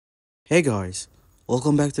Hey guys,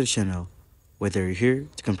 welcome back to the channel. Whether you're here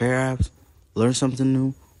to compare apps, learn something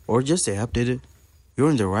new, or just stay updated, you're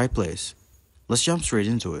in the right place. Let's jump straight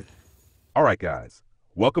into it. Alright guys,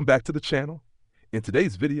 welcome back to the channel. In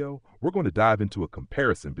today's video, we're going to dive into a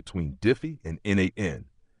comparison between Dify and n8n,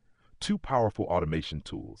 two powerful automation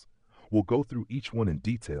tools. We'll go through each one in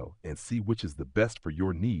detail and see which is the best for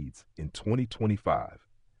your needs in 2025.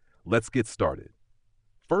 Let's get started.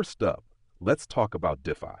 First up, let's talk about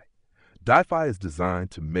Dify. Dify is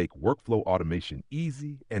designed to make workflow automation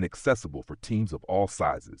easy and accessible for teams of all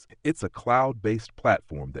sizes. It's a cloud-based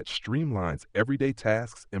platform that streamlines everyday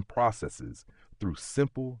tasks and processes through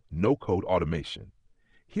simple, no-code automation.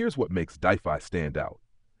 Here's what makes Dify stand out: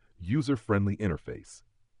 user-friendly interface.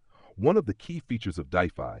 One of the key features of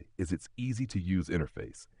Dify is its easy-to-use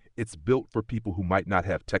interface. It's built for people who might not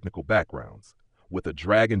have technical backgrounds. With a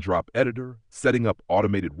drag-and-drop editor, setting up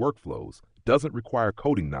automated workflows doesn't require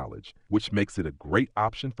coding knowledge, which makes it a great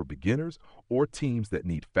option for beginners or teams that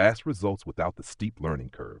need fast results without the steep learning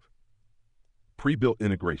curve. Pre-built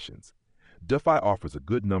integrations. Dify offers a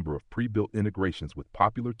good number of pre-built integrations with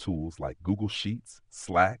popular tools like Google Sheets,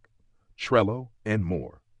 Slack, Trello, and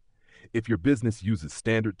more. If your business uses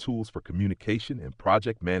standard tools for communication and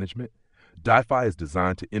project management, Dify is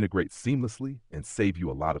designed to integrate seamlessly and save you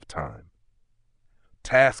a lot of time.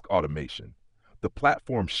 Task automation. The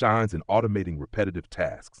platform shines in automating repetitive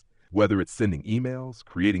tasks. Whether it's sending emails,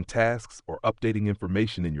 creating tasks, or updating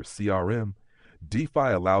information in your CRM,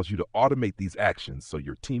 Dify allows you to automate these actions so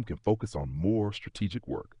your team can focus on more strategic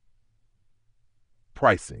work.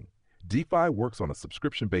 Pricing. Dify works on a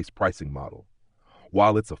subscription-based pricing model.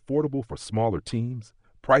 While it's affordable for smaller teams,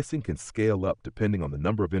 pricing can scale up depending on the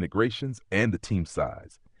number of integrations and the team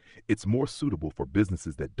size. It's more suitable for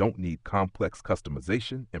businesses that don't need complex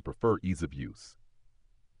customization and prefer ease of use.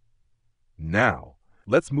 Now,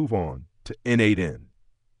 let's move on to n8n.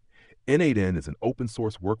 n8n is an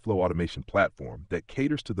open-source workflow automation platform that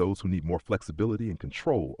caters to those who need more flexibility and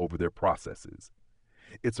control over their processes.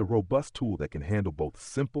 It's a robust tool that can handle both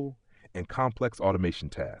simple and complex automation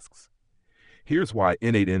tasks. Here's why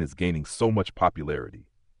n8n is gaining so much popularity.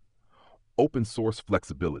 Open-source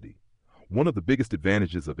flexibility. One of the biggest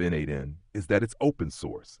advantages of n8n is that it's open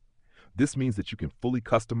source. This means that you can fully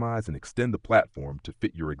customize and extend the platform to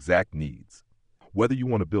fit your exact needs. Whether you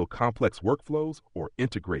want to build complex workflows or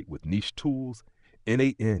integrate with niche tools,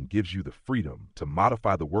 n8n gives you the freedom to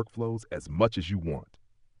modify the workflows as much as you want.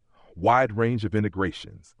 Wide range of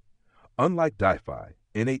integrations. Unlike Dify,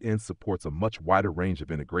 n8n supports a much wider range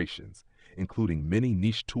of integrations, including many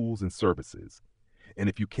niche tools and services. And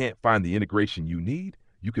if you can't find the integration you need,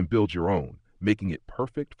 you can build your own, making it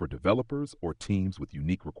perfect for developers or teams with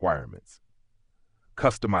unique requirements.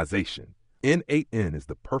 Customization. n8n is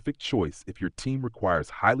the perfect choice if your team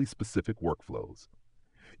requires highly specific workflows.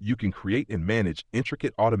 You can create and manage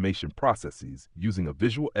intricate automation processes using a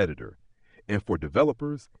visual editor, and for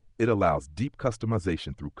developers, it allows deep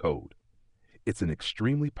customization through code. It's an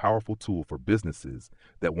extremely powerful tool for businesses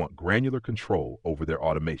that want granular control over their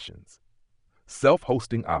automations.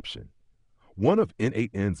 Self-hosting option. One of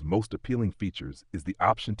n8n's most appealing features is the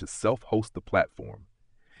option to self-host the platform.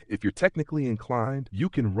 If you're technically inclined, you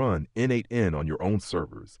can run n8n on your own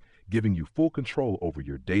servers, giving you full control over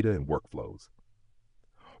your data and workflows.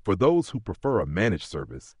 For those who prefer a managed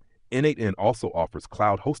service, n8n also offers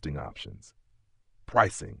cloud hosting options.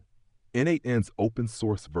 Pricing. n8n's open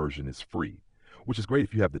source version is free, which is great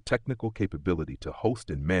if you have the technical capability to host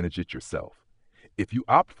and manage it yourself. If you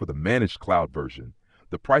opt for the managed cloud version,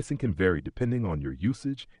 the pricing can vary depending on your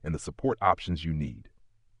usage and the support options you need.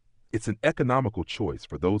 It's an economical choice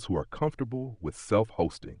for those who are comfortable with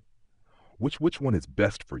self-hosting. Which one is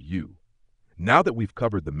best for you? Now that we've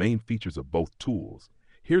covered the main features of both tools,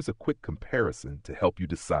 here's a quick comparison to help you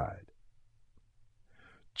decide.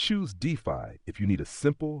 Choose Dify if you need a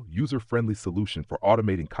simple, user-friendly solution for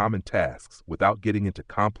automating common tasks without getting into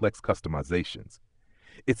complex customizations.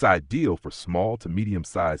 It's ideal for small to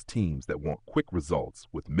medium-sized teams that want quick results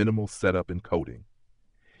with minimal setup and coding.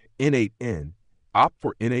 n8n. Opt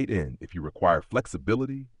for n8n if you require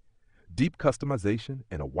flexibility, deep customization,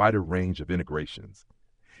 and a wider range of integrations.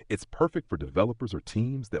 It's perfect for developers or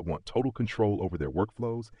teams that want total control over their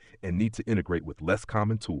workflows and need to integrate with less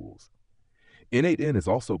common tools. n8n is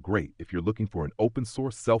also great if you're looking for an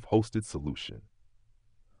open-source self-hosted solution.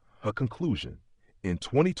 A conclusion. In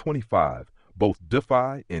 2025, both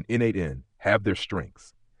Dify and n8n have their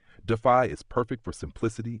strengths. Dify is perfect for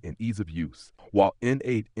simplicity and ease of use, while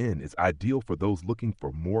n8n is ideal for those looking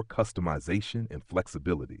for more customization and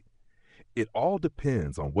flexibility. It all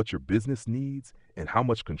depends on what your business needs and how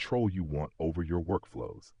much control you want over your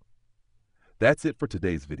workflows. That's it for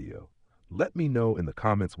today's video. Let me know in the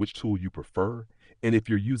comments which tool you prefer, and if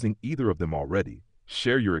you're using either of them already,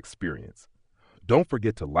 share your experience. Don't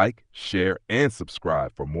forget to like, share, and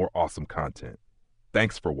subscribe for more awesome content.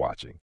 Thanks for watching.